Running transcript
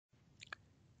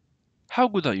How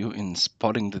good are you in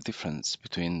spotting the difference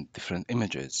between different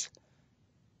images?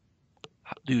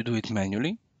 Do you do it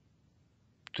manually?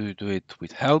 Do you do it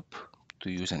with help? Do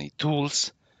you use any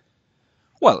tools?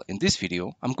 Well, in this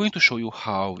video, I'm going to show you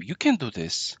how you can do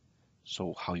this.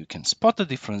 So how you can spot the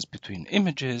difference between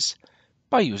images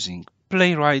by using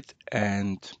Playwright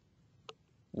and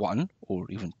one or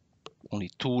even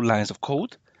only 2 lines of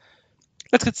code.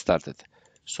 Let's get started.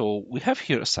 So we have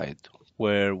here a site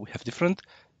where we have different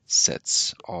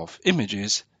sets of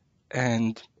images,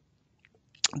 and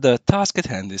the task at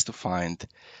hand is to find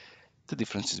the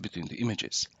differences between the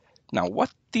images. Now, what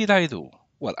did I do?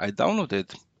 Well, I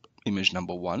downloaded image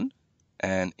number 1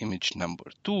 and image number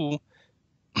 2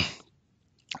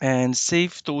 and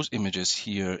saved those images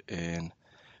here in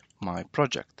my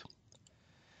project.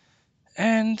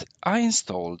 And I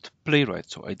installed Playwright.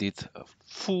 So I did a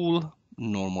full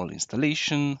normal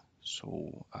installation.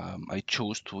 So I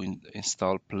chose to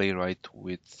install Playwright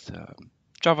with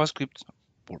JavaScript,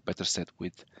 or better said,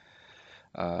 with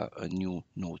a new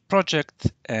node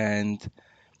project. And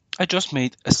I just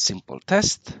made a simple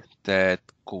test that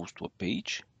goes to a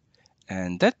page.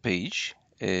 And that page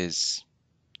is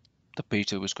the page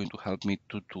that was going to help me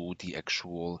to do the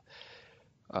actual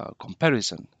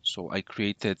comparison. So I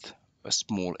created a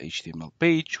small HTML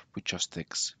page which just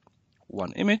takes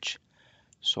one image.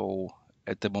 So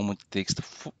at the moment it takes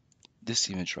this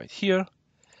image right here,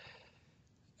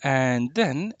 and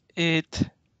then it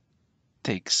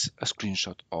takes a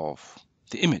screenshot of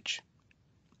the image.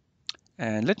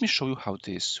 And let me show you how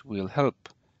this will help.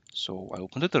 So I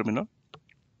open the terminal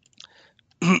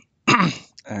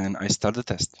and I start the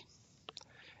test.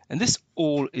 And this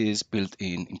all is built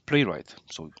in Playwright.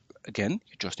 So again,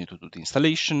 you just need to do the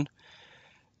installation.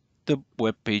 The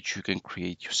web page you can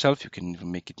create yourself. You can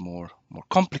even make it more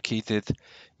complicated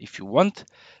if you want.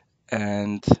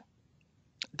 And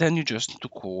then you just need to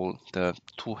call the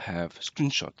to-have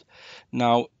screenshot.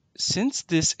 Now, since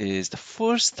this is the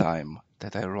first time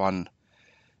that I run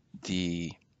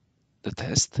the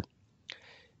test,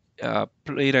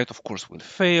 Playwright of course will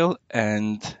fail,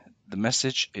 and the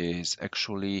message is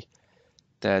actually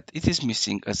that it is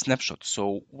missing a snapshot.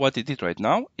 So what it did right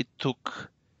now, it took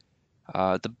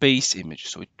the base image.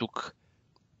 So it took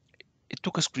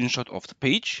a screenshot of the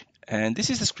page, and this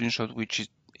is the screenshot which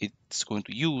it's going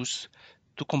to use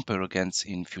to compare against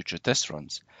in future test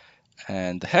runs.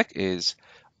 And the hack is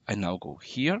I now go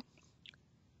here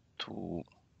to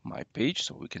my page,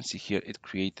 so we can see here it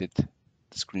created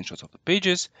the screenshots of the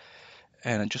pages,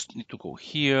 and I just need to go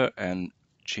here and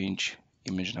change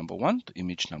image number 1 to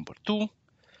image number 2.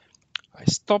 I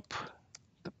stop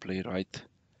the Playwright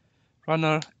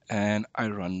runner and I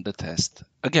run the test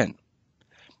again.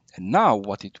 And now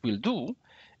what it will do,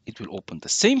 it will open the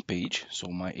same page, so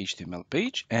my HTML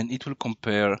page, and it will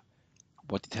compare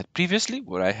what it had previously,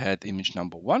 where I had image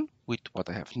number 1, with what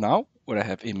I have now, where I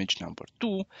have image number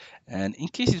 2. And in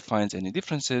case it finds any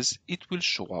differences, it will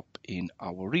show up in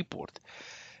our report.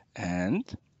 And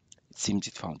it seems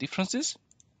it found differences.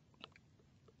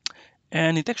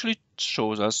 And it actually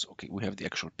shows us, okay, we have the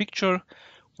actual picture,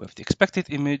 we have the expected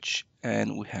image,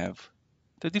 and we have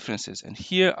the differences. And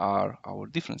here are our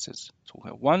differences. So we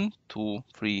have 1, 2,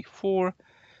 3, 4,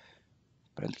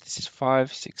 parentheses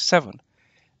 5, 6, 7.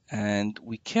 And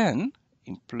we can,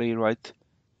 in Playwright,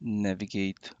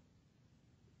 navigate.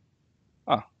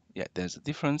 Yeah, there's a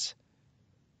difference.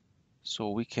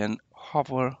 So we can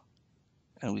hover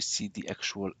and we see the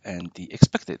actual and the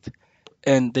expected.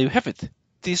 And there you have it.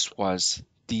 This was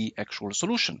the actual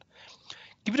solution.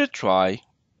 Give it a try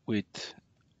with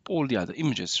all the other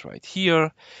images right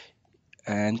here,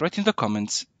 and write in the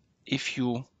comments if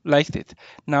you liked it.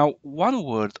 Now, one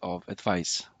word of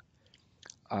advice.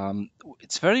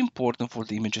 It's very important for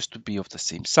the images to be of the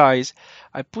same size.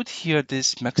 I put here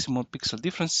this maximum pixel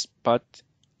difference, but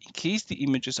in case the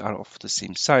images are of the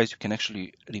same size, you can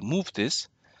actually remove this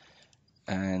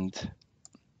and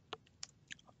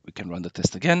we can run the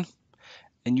test again,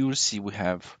 and you will see we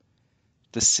have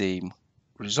the same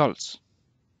results.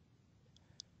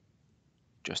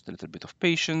 Just a little bit of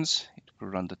patience. It will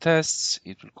run the tests.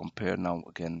 It will compare now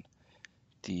again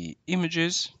the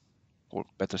images, or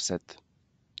better said,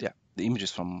 yeah, the images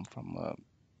from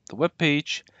the web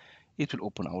page. It will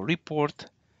open our report,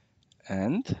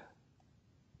 and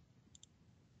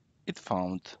it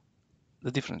found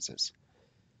the differences.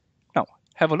 Now,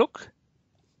 have a look.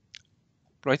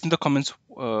 Write in the comments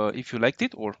if you liked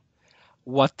it, or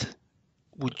what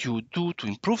would you do to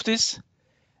improve this.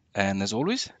 And as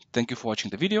always, thank you for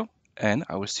watching the video, and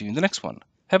I will see you in the next one.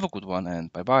 Have a good one, and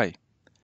bye-bye.